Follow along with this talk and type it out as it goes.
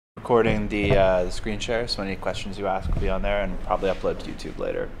recording the screen share, so any questions you ask will be on there, and probably upload to YouTube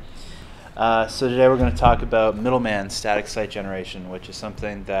later. So today we're going to talk about Middleman static site generation, which is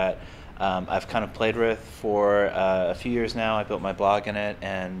something that I've kind of played with for a few years now. I built my blog in it,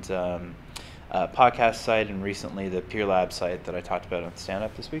 and a podcast site, and recently the Peer Lab site that I talked about on Stand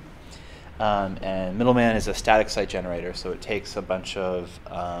Up this week. And Middleman is a static site generator, so it takes a bunch of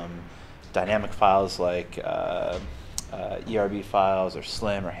dynamic files like ERB files or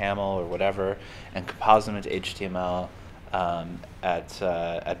Slim or Haml or whatever, and compiles them into HTML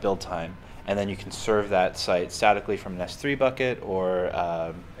at build time. And then you can serve that site statically from an S3 bucket or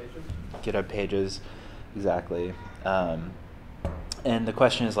GitHub Pages. Exactly. And the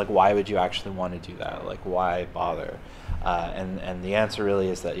question is, like, why would you actually want to do that? Like, why bother? And the answer really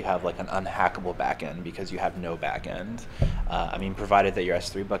is that you have like an unhackable backend because you have no backend. I mean, provided that your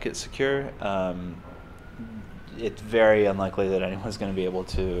S3 bucket is secure, it's very unlikely that anyone's going to be able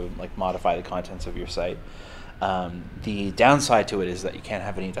to like modify the contents of your site. The downside to it is that you can't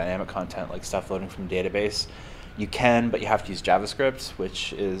have any dynamic content like stuff loading from database. You can, but you have to use JavaScript,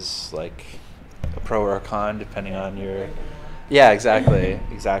 which is like a pro or a con depending on your. Yeah, exactly.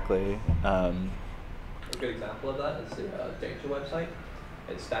 A good example of that is the data website.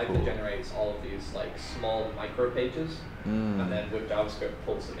 It statically generates all of these like small micro pages, and then with JavaScript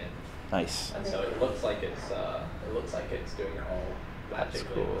pulls them in. Nice. And so it looks like it's doing it all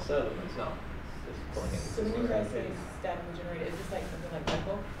magically with server, but it's not. It's just pulling in. So when you guys say statically generated, is this like something like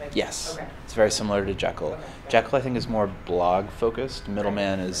Jekyll? Yes. Okay. It's very similar to Jekyll. Okay. Jekyll, I think, is more blog focused.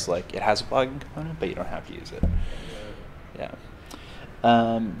 Middleman is like, it has a blogging component, but you don't have to use it. Yeah.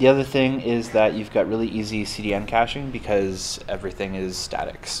 The other thing is that you've got really easy CDN caching because everything is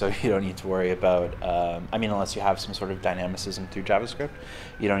static, so you don't need to worry about, I mean, unless you have some sort of dynamicism through JavaScript,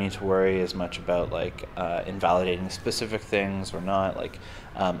 you don't need to worry as much about like invalidating specific things or not. Like,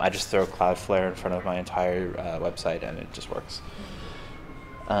 I just throw Cloudflare in front of my entire website and it just works.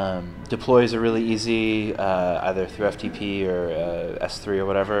 Deploys are really easy, either through FTP or S3 or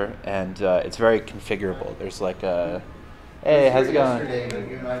whatever, and it's very configurable. There's like a hey, how's it going? Yesterday, but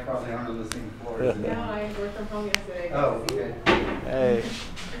you and I probably aren't on the same floor. No, I worked from home yesterday. Oh, okay. Hey.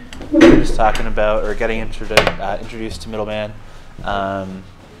 We're just talking about, or getting introduced to Middleman.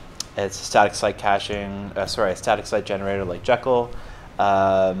 It's a static site caching, a static site generator like Jekyll.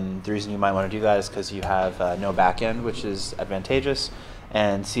 The reason you might want to do that is because you have no backend, which is advantageous.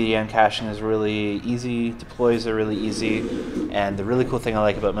 And CDN caching is really easy, deploys are really easy, and the really cool thing I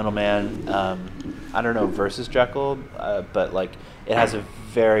like about Middleman, I don't know versus Jekyll, but like it has a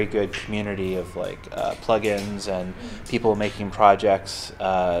very good community of like plugins and people making projects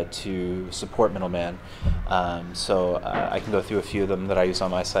to support Middleman. So I can go through a few of them that I use on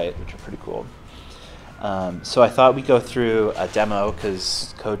my site, which are pretty cool. So I thought we'd go through a demo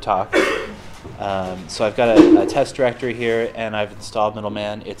because code talk. So I've got a test directory here, and I've installed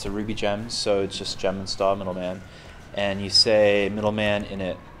Middleman. It's a Ruby gem, so it's just gem install Middleman. And you say Middleman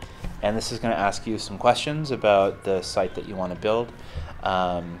init. And this is going to ask you some questions about the site that you want to build,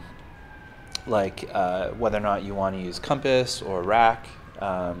 like whether or not you want to use Compass or Rack.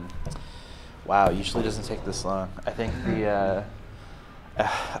 Wow, usually doesn't take this long. I think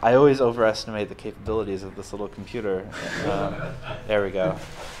I always overestimate the capabilities of this little computer. There we go.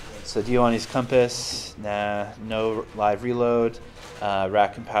 So do you want to use Compass? Nah. No live reload.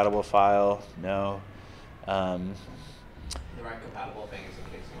 Rack compatible file? No. The rack compatible thing is in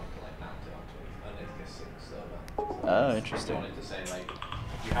case you want to like mount it onto an existing server. Oh, interesting. I wanted to say, like,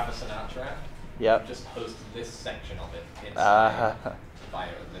 you have a Sinatra app. Yep. Just host this section of it inside via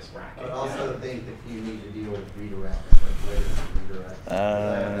this rack. I would also think that you need to deal with redirects, like layers of redirects. I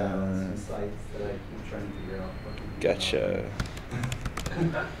have that on some sites that I keep trying to figure out. Gotcha.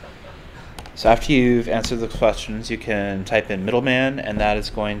 So after you've answered the questions, you can type in Middleman, and that is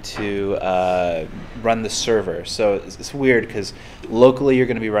going to run the server. So it's weird because locally you're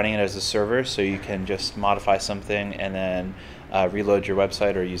going to be running it as a server, so you can just modify something and then reload your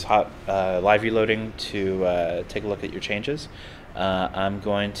website or use live reloading to take a look at your changes. I'm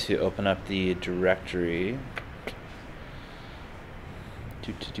going to open up the directory.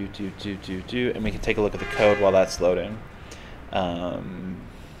 And we can take a look at the code while that's loading.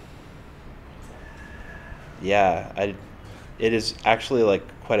 Yeah, it is actually like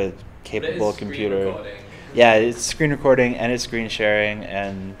quite a capable computer. Yeah, it's screen recording and it's screen sharing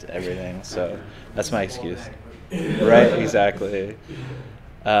and everything. So that's my excuse. Right, exactly.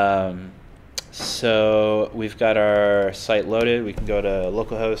 So we've got our site loaded. We can go to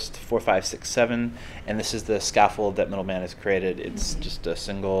localhost 4567, and this is the scaffold that Middleman has created. It's just a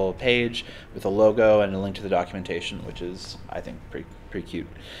single page with a logo and a link to the documentation, which is, I think, pretty cute.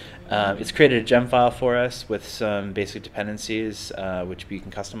 It's created a gem file for us with some basic dependencies, which we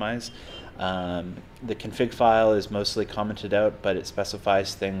can customize. The config file is mostly commented out, but it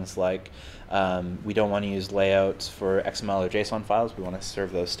specifies things like we don't want to use layouts for XML or JSON files. We want to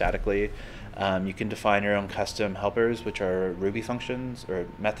serve those statically. You can define your own custom helpers, which are Ruby functions or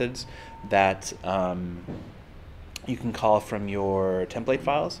methods that you can call from your template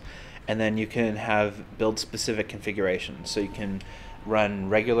files. And then you can build specific configurations. So you can run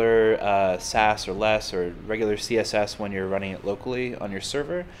regular SAS or less or regular CSS when you're running it locally on your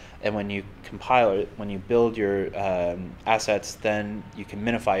server. And when you compile it, when you build your assets, then you can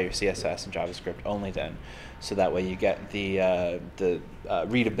minify your CSS in JavaScript only then. So that way you get the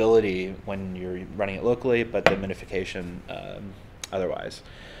readability when you're running it locally, but the minification otherwise.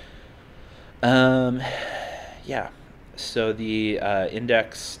 Yeah. So the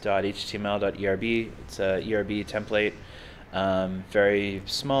index.html.erb, it's a ERB template, very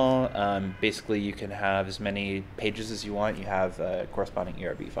small. Basically, you can have as many pages as you want. You have a corresponding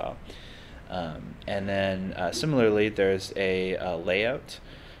ERB file. And then similarly, there's a layout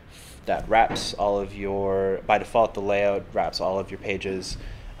that wraps all of your, by default, the layout wraps all of your pages.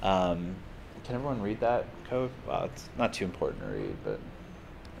 Can everyone read that code? Well, it's not too important to read, but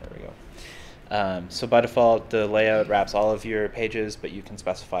there we go. So by default, the layout wraps all of your pages, but you can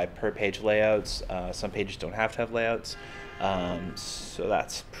specify per page layouts. Some pages don't have to have layouts, so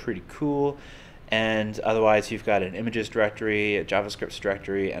that's pretty cool. And otherwise, you've got an images directory, a JavaScript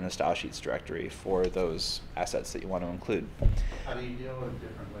directory, and a style sheets directory for those assets that you want to include. How do you deal with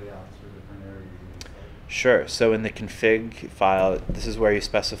different layouts or different areas? Sure. So in the config file, this is where you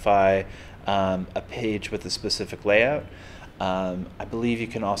specify a page with a specific layout. I believe you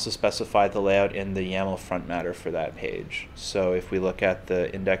can also specify the layout in the YAML front matter for that page. So if we look at the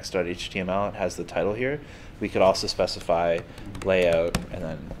index.html, it has the title here. We could also specify layout and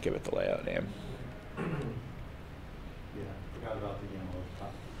then give it the layout name. Yeah, forgot about the YAML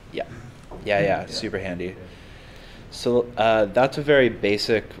top. Yeah, super handy. So that's a very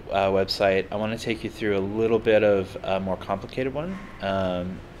basic website. I want to take you through a little bit of a more complicated one.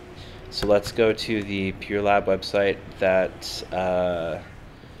 So let's go to the Pure Lab website that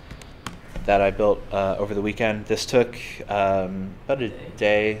I built over the weekend. This took about a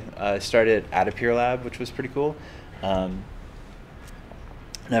day. I started at a Pure Lab, which was pretty cool. And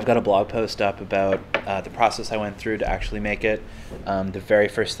I've got a blog post up about the process I went through to actually make it. The very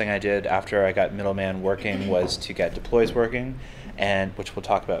first thing I did after I got Middleman working was to get deploys working, and which we'll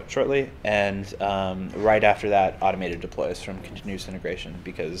talk about shortly. And right after that, automated deploys from continuous integration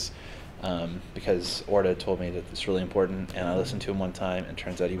because Orta told me that it's really important, and I listened to him one time, and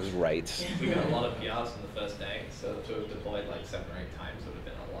turns out he was right. We got a lot of PRs on the first day, so to have deployed like 7 or 8 times would have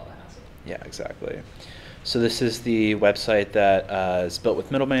been a lot of hassle. Yeah, exactly. So this is the website that is built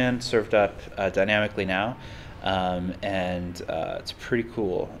with Middleman, served up dynamically now, and it's pretty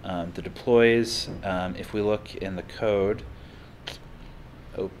cool. The deploys, if we look in the code,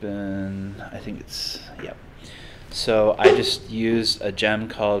 open, I think it's, yep. So I just used a gem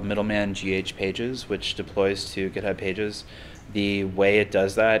called Middleman GH Pages, which deploys to GitHub Pages. The way it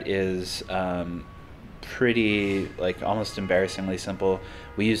does that is pretty, like, almost embarrassingly simple.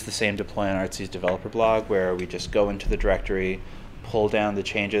 We use the same deploy on Artsy's developer blog, where we just go into the directory, pull down the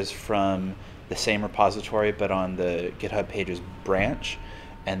changes from the same repository but on the GitHub Pages branch,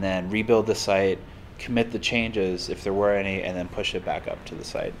 and then rebuild the site, commit the changes if there were any, and then push it back up to the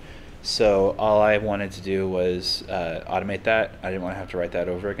site. So all I wanted to do was automate that. I didn't want to have to write that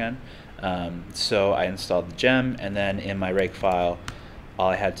over again. So I installed the gem, and then in my rake file, all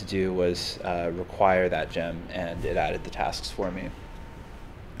I had to do was require that gem, and it added the tasks for me.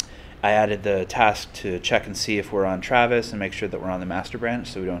 I added the task to check and see if we're on Travis and make sure that we're on the master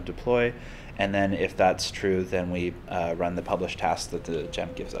branch so we don't deploy. And then if that's true, then we run the publish task that the gem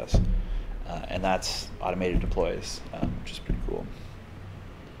gives us. And that's automated deploys, which is pretty cool.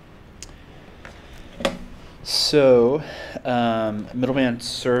 So Middleman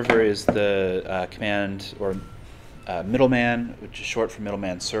server is the command, or Middleman, which is short for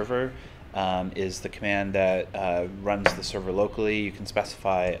Middleman server, is the command that runs the server locally. You can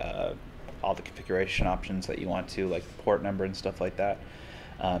specify all the configuration options that you want to, like the port number and stuff like that.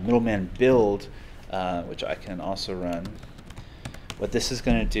 Middleman build, which I can also run. What this is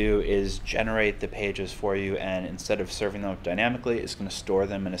going to do is generate the pages for you, and instead of serving them up dynamically, it's going to store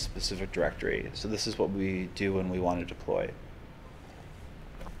them in a specific directory. So this is what we do when we want to deploy.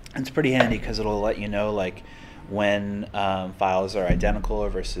 And it's pretty handy because it'll let you know like when files are identical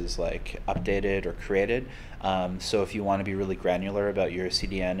versus like updated or created. So if you want to be really granular about your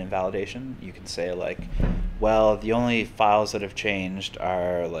CDN invalidation, you can say like Well, the only files that have changed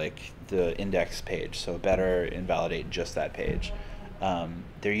are like the index page, so better invalidate just that page.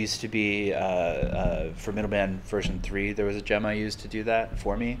 There used to be, for Middleman version 3, there was a gem I used to do that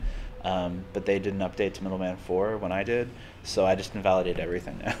for me, but they didn't update to Middleman 4 when I did, so I just invalidate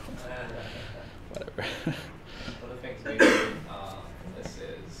everything now. Whatever. One of the things we do this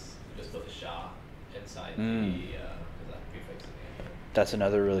is just put the SHA inside the prefix in the end. That's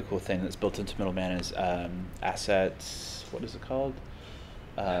another really cool thing that's built into Middleman is assets. What is it called?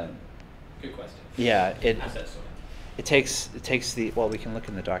 Good question. Yeah, Assets. it takes the, well, we can look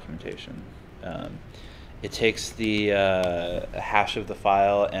in the documentation. It takes the hash of the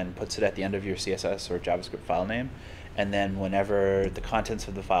file and puts it at the end of your CSS or JavaScript file name. And then whenever the contents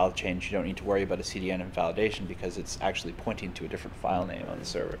of the file change, you don't need to worry about a CDN invalidation because it's actually pointing to a different file name on the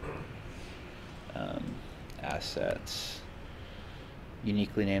server. Assets.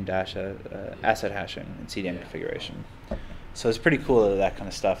 Uniquely named asset hashing and CDN configuration. So it's pretty cool that that kind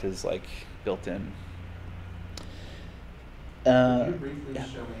of stuff is like built in. Could you briefly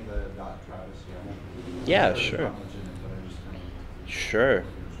show me the .travis YAML? Yeah, sure. Sure.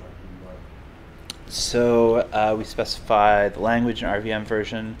 So we specify the language and RVM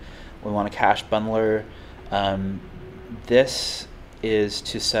version. We want a cache bundler. This is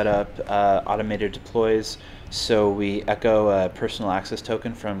to set up automated deploys. So we echo a personal access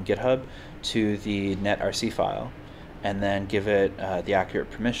token from GitHub to the net.rc file, and then give it the accurate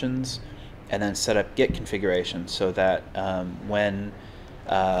permissions, and then set up Git configuration so that when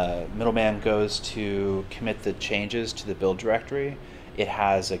Middleman goes to commit the changes to the build directory, it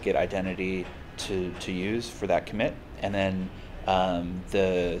has a Git identity to use for that commit, and then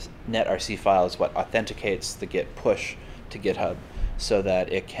the net.rc file is what authenticates the Git push to GitHub so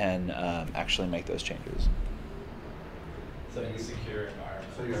that it can actually make those changes. So in a secure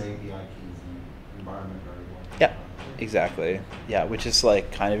environment. So your API keys and environment variable. Yeah, exactly. Yeah, which is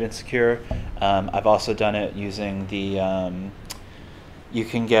like kind of insecure. I've also done it using the, you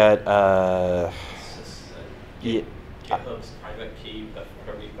can get, GitHub's private key per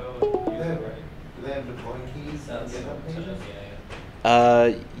repo. Do they have deploy keys on GitHub pages?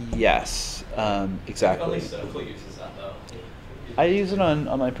 Yes, exactly. Only Circle uses that though. I use it on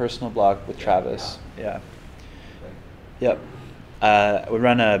my personal blog with Travis. Yeah. Yep. We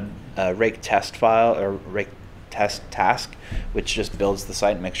run a rake test file or rake test task, which just builds the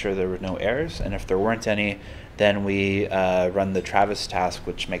site and makes sure there were no errors. And if there weren't any, then we run the Travis task,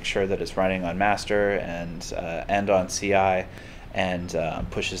 which makes sure that it's running on master and on CI, and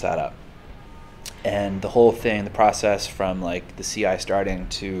pushes that up. And the whole thing, the process from like the CI starting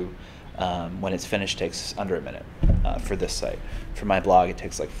to when it's finished takes under a minute for this site. For my blog, it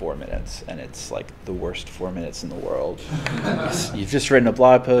takes like 4 minutes, and it's like the worst 4 minutes in the world. You've just written a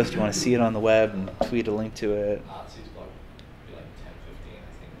blog post, you want to see it on the web and tweet a link to it. Artsy's blog would be like 10, 15, I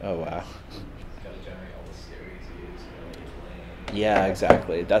think. Oh, wow. Got to generate all the series used, Yeah,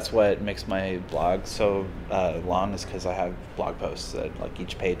 exactly. That's what makes my blog so long, is because I have blog posts that like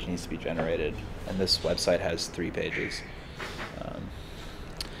each page needs to be generated, and this website has 3 pages.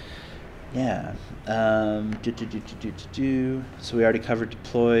 Yeah. So we already covered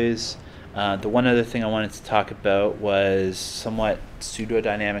deploys. The one other thing I wanted to talk about was somewhat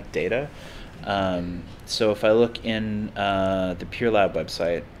pseudo-dynamic data. So if I look in the PureLab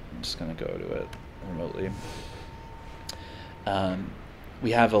website, I'm just going to go to it remotely.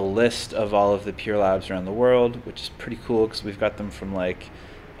 We have a list of all of the PureLabs around the world, which is pretty cool because we've got them from like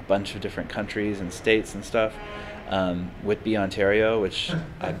a bunch of different countries and states and stuff. Whitby, Ontario, which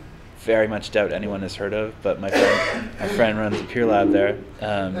I very much doubt anyone has heard of, but my friend runs a PureLab there.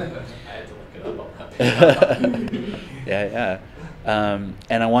 I had to look it up on that. Yeah.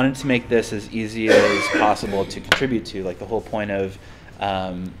 And I wanted to make this as easy as possible to contribute to. Like the whole point of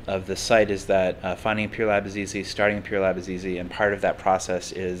the site is that finding a PureLab is easy, starting a PureLab is easy, and part of that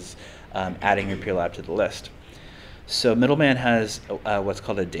process is adding your PureLab to the list. So Middleman has what's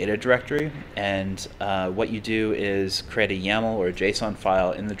called a data directory, and what you do is create a YAML or a JSON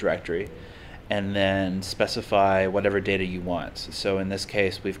file in the directory, and then specify whatever data you want. So in this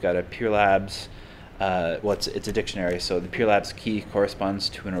case, we've got a PureLabs, it's a dictionary, so the PureLabs key corresponds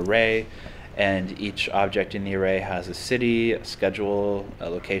to an array, and each object in the array has a city, a schedule, a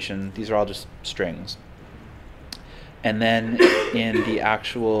location. These are all just strings. And then in the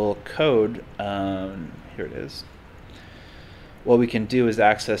actual code, here it is. What we can do is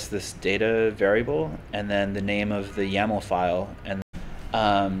access this data variable and then the name of the YAML file. And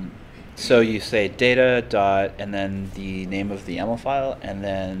so you say data dot and then the name of the YAML file and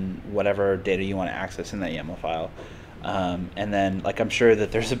then whatever data you want to access in that YAML file. And then, like, I'm sure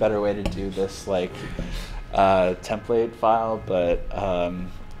that there's a better way to do this, like template file, but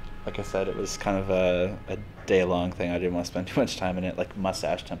like I said, it was kind of a day-long thing. I didn't want to spend too much time in it. Like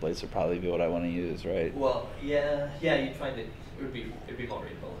mustache templates would probably be what I want to use, right? Well, yeah, you'd find it'd be more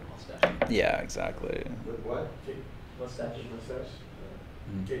readable than mustache. Yeah, exactly. With what? Mustache.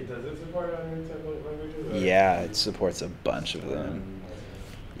 Okay, does it support other template languages? Yeah, it supports a bunch of them.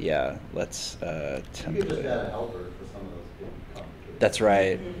 Yeah, let's You could just add a template. helper for some of those big complicated. That's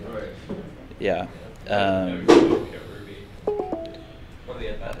right. Right. Yeah. Ruby. One of the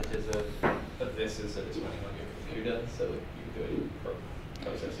advantages of this is that it's running on your computer, so you can do any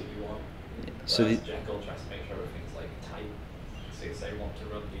processing you want. So Whereas the- Jekyll tries to make sure everything's like tight, since they want to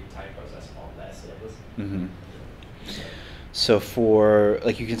run the entire process on their servers. Mm-hmm. So for,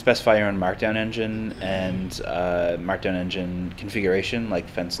 like, you can specify your own Markdown engine and Markdown engine configuration, like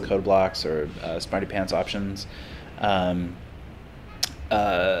fenced code blocks or Smarty Pants options.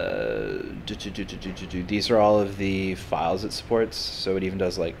 These are all of the files it supports. So it even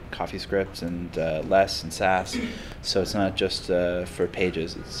does like CoffeeScript and Less and Sass. So it's not just for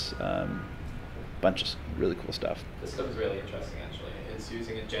pages. It's a bunch of really cool stuff. This stuff is really interesting, actually. It's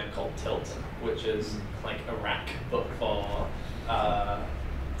using a gem called Tilt, which is like a rack, but for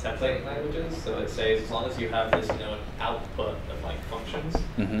templating languages. So it says as long as you have this known output of like functions,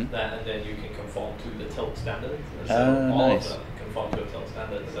 Mhm. then you can conform to the Tilt standard. And Oh, so all nice. of them conform to a Tilt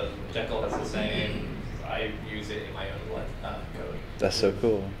standard. So Jekyll has the same. I use it in my own code. That's so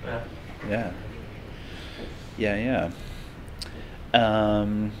cool. Yeah. Yeah.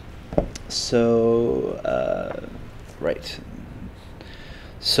 Right.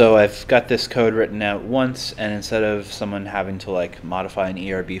 So I've got this code written out once, and instead of someone having to like modify an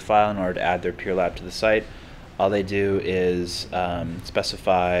ERB file in order to add their PureLab to the site, all they do is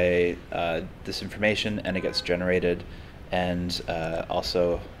specify this information, and it gets generated. And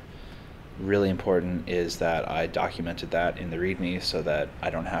also, really important is that I documented that in the README so that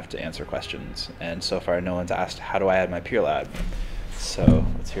I don't have to answer questions. And so far, no one's asked, how do I add my PureLab? So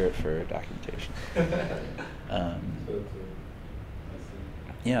let's hear it for documentation.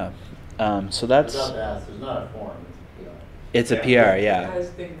 Yeah. So that's. Without the ask, there's not a form, It's a PR, I yeah. was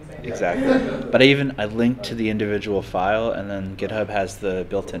thinking the same. Exactly. But I linked to the individual file, and then GitHub has the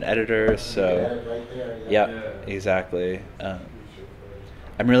built-in editor, so. Right there, Yep, Yeah. exactly.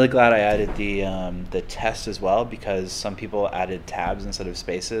 I'm really glad I added the test as well, because some people added tabs instead of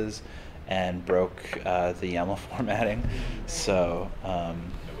spaces and broke the YAML formatting. So.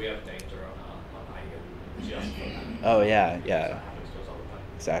 We have danger on Eigen just for that. Oh yeah. That happens to us all the time.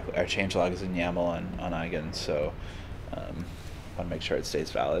 Exactly. Our changelog is in YAML on Eigen, so want to make sure it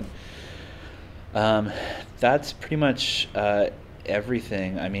stays valid. That's pretty much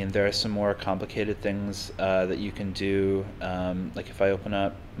everything. I mean, there are some more complicated things that you can do. Like if I open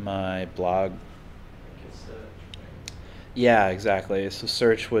up my blog. Yeah, exactly. So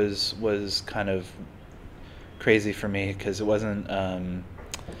search was kind of crazy for me because it wasn't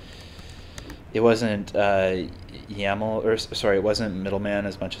YAML, or sorry, it wasn't Middleman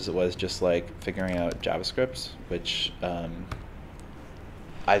as much as it was just like figuring out JavaScript, which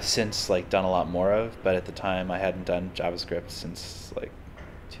I've since like done a lot more of, but at the time I hadn't done JavaScript since like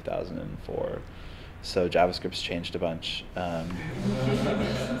 2004. So JavaScript's changed a bunch.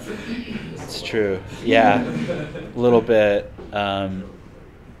 It's true. Yeah, a little bit.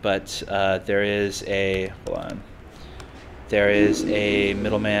 But there is a, hold on. There is a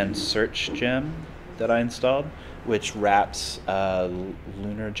Middleman search gem that I installed, which wraps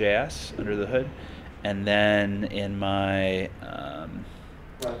Lunar.js under the hood. And then in my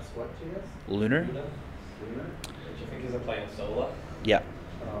What's what, JS? Lunar? Lunar? Which I think is a play on Solar. Yeah,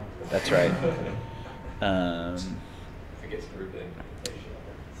 Oh. that's right. I think it's through the implementation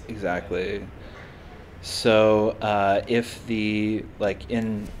of it. Exactly. So if the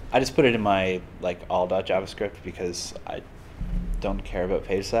I just put it in my like all.javascript because I don't care about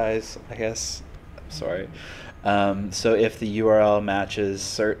page size, I guess. Sorry. So if the URL matches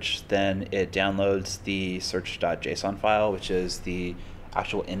search, then it downloads the search.json file, which is the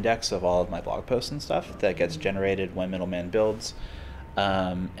actual index of all of my blog posts and stuff that gets generated when Middleman builds.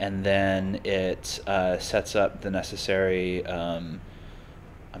 And then it sets up the necessary, I'm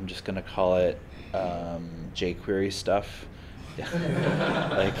just going to call it jQuery stuff.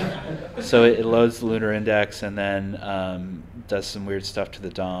 So it loads the Lunar index and then does some weird stuff to the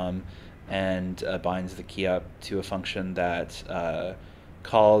DOM and binds the key up to a function that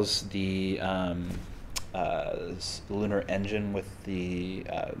calls the Lunar engine with the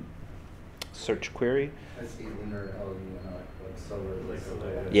search query. I see lunar, like solar.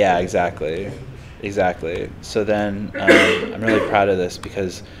 Yeah, exactly. So then I'm really proud of this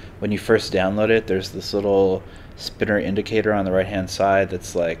because when you first download it, there's this little spinner indicator on the right hand side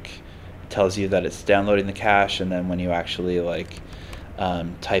that's like tells you that it's downloading the cache, and then when you actually like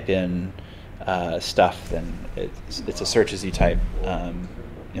type in stuff, then it's a search as you type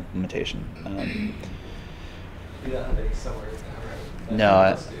implementation. You don't have any summaries now, right?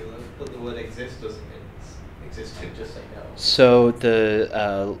 No. But the word exist doesn't mean it's existed, just say no. So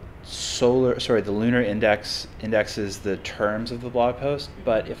the the lunar index indexes the terms of the blog post,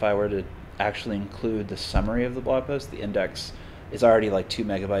 but if I were to actually include the summary of the blog post, the index is already like 2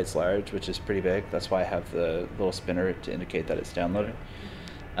 megabytes large, which is pretty big. That's why I have the little spinner to indicate that it's downloading.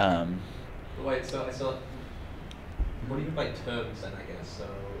 Wait, so what do you mean by terms then, I guess? So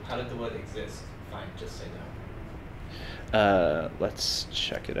how did the word exist? Fine, just say no. Let's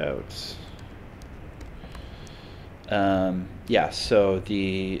check it out. So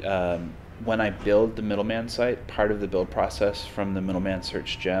the when I build the Middleman site, part of the build process from the Middleman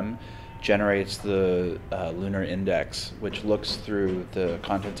search gem generates the lunar index, which looks through the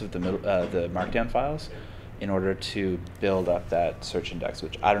contents of the markdown files in order to build up that search index,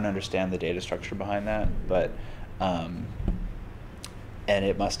 which I don't understand the data structure behind that, but and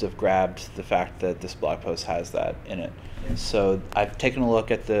it must have grabbed the fact that this blog post has that in it. So I've taken a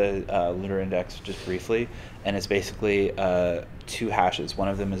look at the lunar index just briefly, and it's basically 2 hashes. One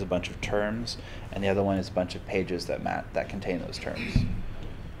of them is a bunch of terms, and the other one is a bunch of pages that contain those terms.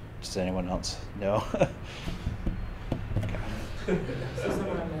 Does anyone else know? So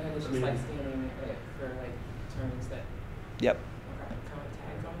somewhere on the head is just like scanning it for like terms that Yep. are kind of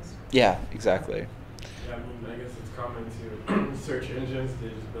tagged almost. Yeah, exactly. Yeah, I guess it's common to search engines. They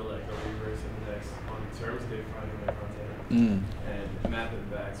just build like a reverse index on the terms they find in their content and map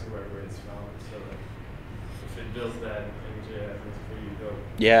it back to wherever it's found. So like, if it builds that in JS, it's pretty dope.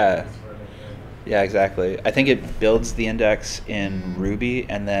 Yeah. Yeah, exactly. I think it builds the index in Ruby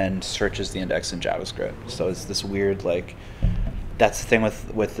and then searches the index in JavaScript. So it's this weird, like, that's the thing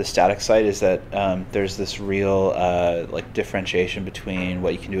with the static site is that there's this real like differentiation between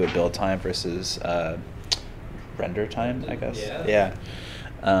what you can do at build time versus render time, I guess. Yeah.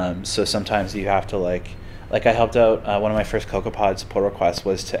 So sometimes you have to like I helped out one of my first CocoaPods pull requests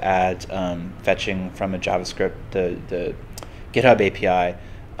was to add fetching from a JavaScript the GitHub API.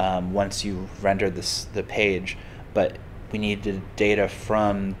 Once you rendered the page, but we needed data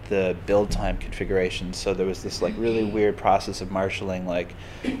from the build time configuration. So there was this like really weird process of marshalling. Like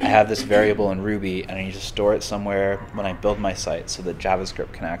I have this variable in Ruby, and I need to store it somewhere when I build my site, so that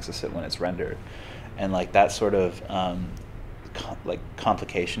JavaScript can access it when it's rendered. And like that sort of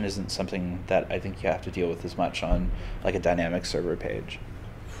complication isn't something that I think you have to deal with as much on like a dynamic server page.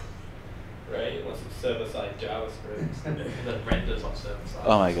 Right, unless it's server-side JavaScript that renders on server-side.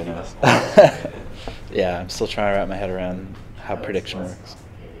 Oh my goodness. Yeah, I'm still trying to wrap my head around how prediction works.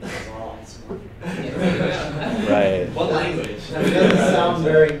 Right. What language? That doesn't sound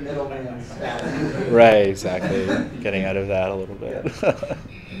very Middleman static. Right, exactly. Getting out of that a little bit.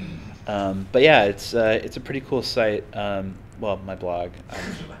 But yeah, it's a pretty cool site. Well, my blog.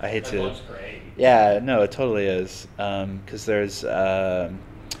 I hate to. That's great. Yeah, no, it totally is. Because there's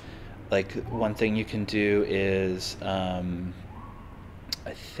like one thing you can do is I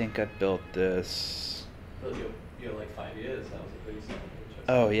think I built this. Well, you're like 5 years. That was a pretty solid.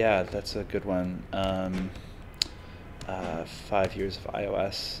 Oh yeah, that's a good one. 5 years of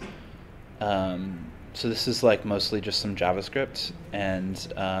iOS. So this is like mostly just some JavaScript, and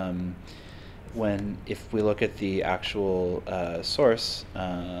if we look at the actual source,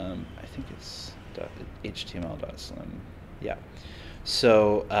 I think it's html.slim. Yeah.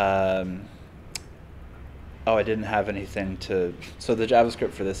 So, I didn't have anything to. So the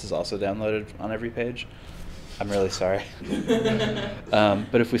JavaScript for this is also downloaded on every page. I'm really sorry.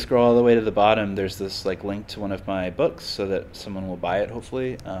 But if we scroll all the way to the bottom, there's this like link to one of my books, so that someone will buy it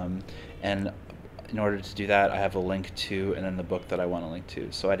hopefully. And in order to do that, I have a link to, and then the book that I want to link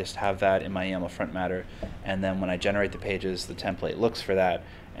to. So I just have that in my YAML front matter, and then when I generate the pages, the template looks for that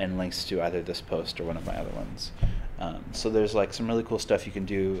and links to either this post or one of my other ones. So there's like some really cool stuff you can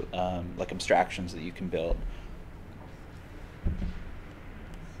do, like abstractions that you can build.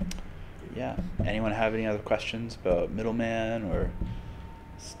 Yeah. Anyone have any other questions about Middleman or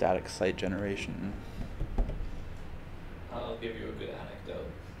static site generation? I'll give you a good anecdote.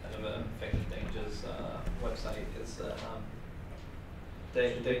 Another Fake Dangers website is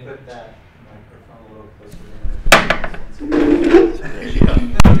They put that microphone a little closer to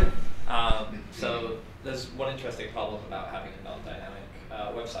so there's one interesting problem about having a non-dynamic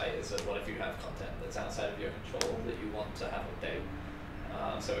website is that what if you have content that's outside of your control that you want to have update?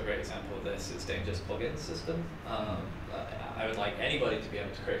 So a great example of this is Danger's plugin system. I would like anybody to be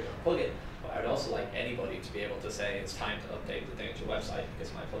able to create their own plugin, but I would also like anybody to be able to say it's time to update the Danger website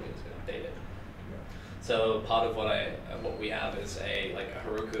because my plugin's been updated. So part of what we have is a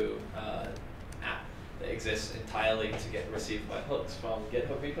Heroku app that exists entirely to get received webhooks from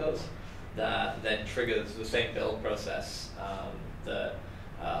GitHub repos that then triggers the same build process that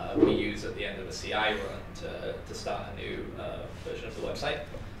we use at the end of a CI run to start a new version of the website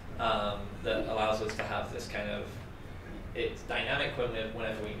that allows us to have this kind of, it's dynamic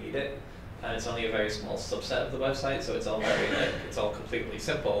whenever we need it, and it's only a very small subset of the website, so it's all very it's all completely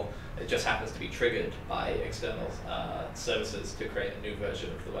simple. It just happens to be triggered by external services to create a new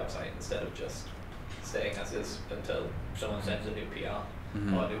version of the website instead of just staying as is until someone sends a new PR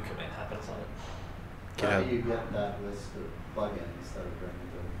or a new commit happens on it. How do you get that list of plugins that are during the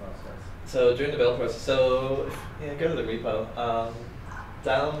build process? So during the build process, so yeah, go to the repo.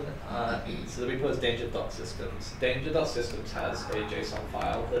 So the repo is danger.systems. Danger.systems has a JSON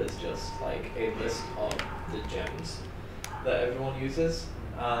file that is just like a list of the gems that everyone uses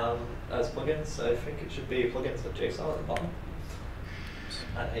as plugins. I think it should be plugins.json at the bottom.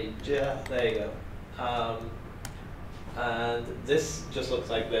 And there you go. And this just looks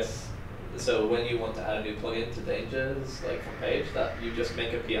like this. So when you want to add a new plugin to Danger's page, that you just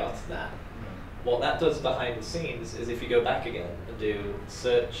make a PR to that. What that does behind the scenes is if you go back again and do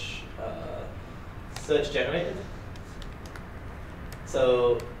search generated.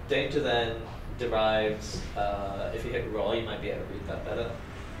 So Danger then derives, if you hit raw, you might be able to read that better.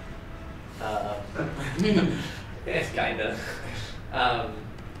 It's kinda.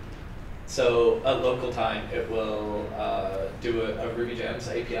 So at local time, it will do a Ruby Gems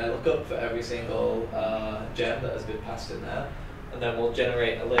API lookup for every single gem that has been passed in there. And then we'll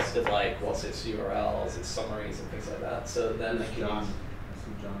generate a list of what's its URLs, its summaries, and things like that. So then I can John. use. I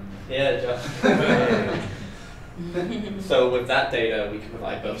see John. Yeah, John. So with that data, we can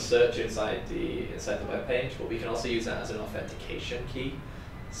provide both search inside the web page, but we can also use that as an authentication key.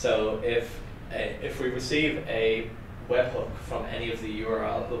 So if we receive a webhook from any of the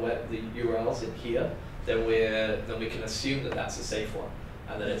URLs in here, then we can assume that that's a safe one,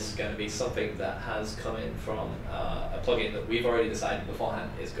 and that it's going to be something that has come in from a plugin that we've already decided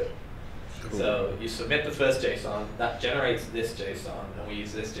beforehand is good. Cool. So you submit the first JSON, that generates this JSON, and we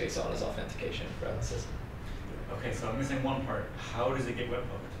use this JSON as authentication for the system. Okay, so I'm missing one part. How does it get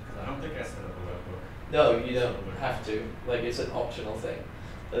webhooked? Because I don't think I set up a webhook. No, you don't have to. It's an optional thing.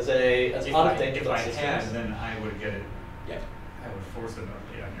 As part of Danger. If I had, then I would get it. Yeah. I would force an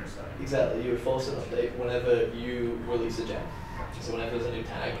update on your side. Exactly. You would force an update whenever you release a gem. So whenever there's a new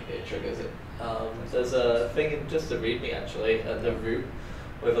tag, it triggers it. There's a thing in just the README actually at the root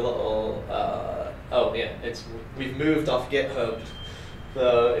with a little. We've moved off GitHub.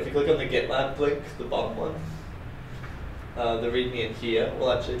 So if you click on the GitLab link, the bottom one, the README in here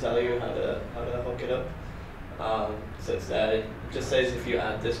will actually tell you how to hook it up. So it's there. It just says if you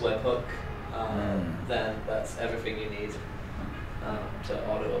add this webhook, then that's everything you need to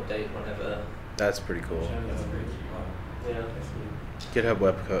auto update whenever. That's pretty cool. Yeah. GitHub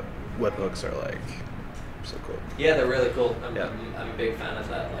webhooks are so cool. Yeah, they're really cool. I'm Yeah. a big fan of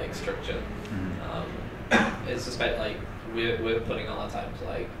that for it's just we're putting a lot of time to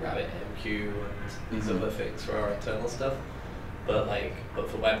RabbitMQ and these other things for our internal stuff. But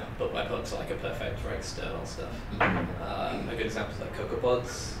webhooks are a perfect for external stuff. A good example is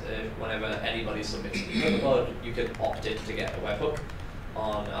CocoaPods. Whenever anybody submits a new CocoaPod, you can opt in to get a webhook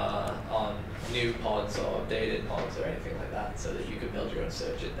on new pods or updated pods or anything like that, so that you can build your own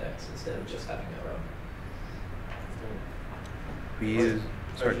search index instead of just having your own. We use.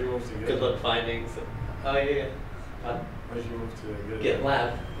 Good luck finding. Oh yeah. Why'd you move to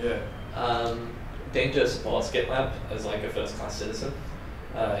GitLab? Yeah. Danger supports GitLab as a first-class citizen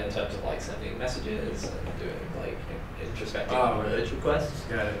in terms of sending messages and doing introspective merge requests.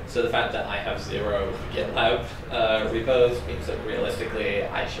 Got it. So the fact that I have 0 GitLab repos means that realistically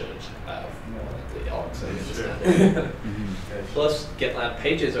I should have more than the org, so you understand. Plus, GitLab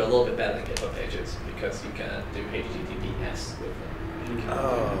pages are a little bit better than GitHub pages because you can do HTTPS with them.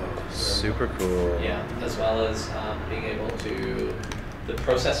 Oh, super cool. Yeah, as well as being able to. The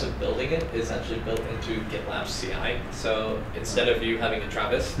process of building it is actually built into GitLab CI. So instead of you having a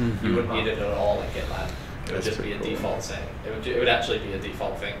Travis, you wouldn't need it at all in GitLab. It would just be a default thing. It would actually be a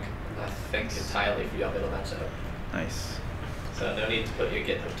default thing, I think, entirely for your Middleman setup. Nice. So no need to put your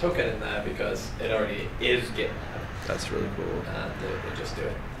GitHub token in there because it already is GitLab. That's really cool. And it just do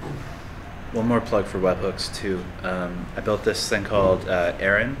it. one more plug for webhooks too. I built this thing called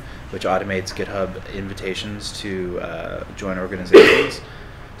Aaron, which automates GitHub invitations to join organizations.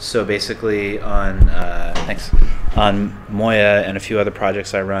 So basically on Moya and a few other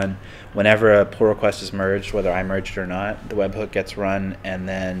projects I run, whenever a pull request is merged, whether I merged or not, the webhook gets run, and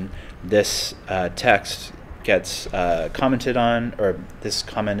then this text gets commented on, or this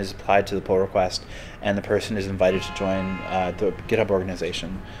comment is applied to the pull request, and the person is invited to join the GitHub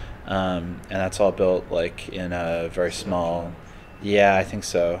organization. And that's all built like in a very small. Yeah, I think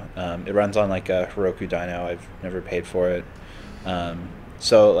so. It runs on like a Heroku dyno. I've never paid for it.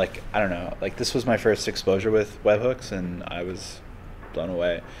 So like, I don't know, like this was my first exposure with webhooks, and I was blown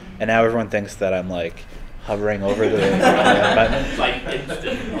away. And now everyone thinks that I'm like hovering over the button. It's like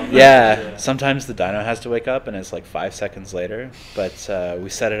instant. Yeah, sometimes the dyno has to wake up and it's like 5 seconds later, but we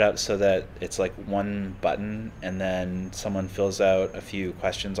set it up so that it's like one button, and then someone fills out a few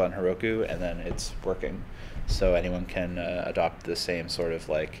questions on Heroku, and then it's working. So anyone can adopt the same sort of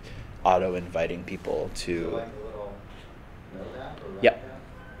like auto-inviting people to... So like a little note app or Yep.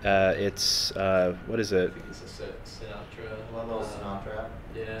 It's, what is it? I think it's a Sinatra. One little Sinatra app?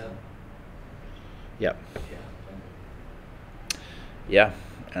 Yeah. Yep. Yeah. Yeah,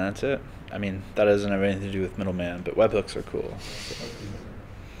 and that's it. I mean, that doesn't have anything to do with Middleman, but webhooks are cool.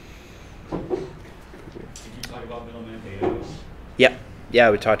 Did you talk about middleman data? Yeah, yeah,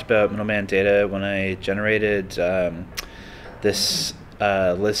 we talked about middleman data when I generated this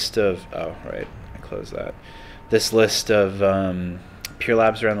list of, oh, right, I closed that. This list of Pure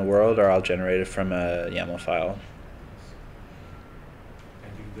Labs around the world are all generated from a YAML file. I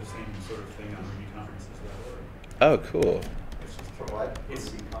do the same sort of thing on RubyConferences.org. Oh, cool. It's just For what?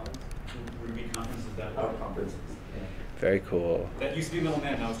 It's Ruby Commons? RubyConferences.org. Oh, conferences. Yeah. Very cool. That used to be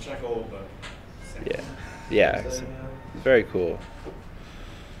middleman, now it's Jekyll, but same. Yeah, yeah, it's very cool.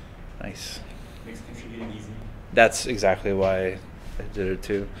 Nice. Makes contributing easy. That's exactly why I did it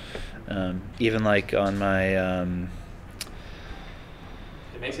too. Even like on my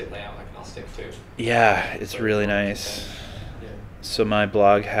It makes it layout agnostic too. yeah, it's really nice. Yeah. So my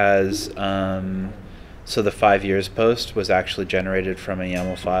blog has so the 5 years post was actually generated from a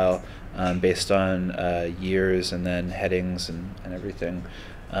YAML file based on years and then headings and everything.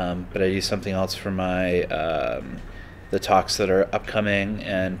 But I use something else for my the talks that are upcoming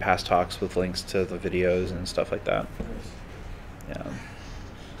and past talks with links to the videos and stuff like that. Yeah.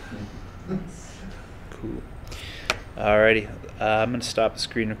 Cool. Alrighty, I'm gonna stop the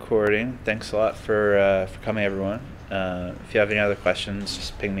screen recording. Thanks a lot for coming, everyone. If you have any other questions,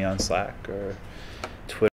 just ping me on Slack or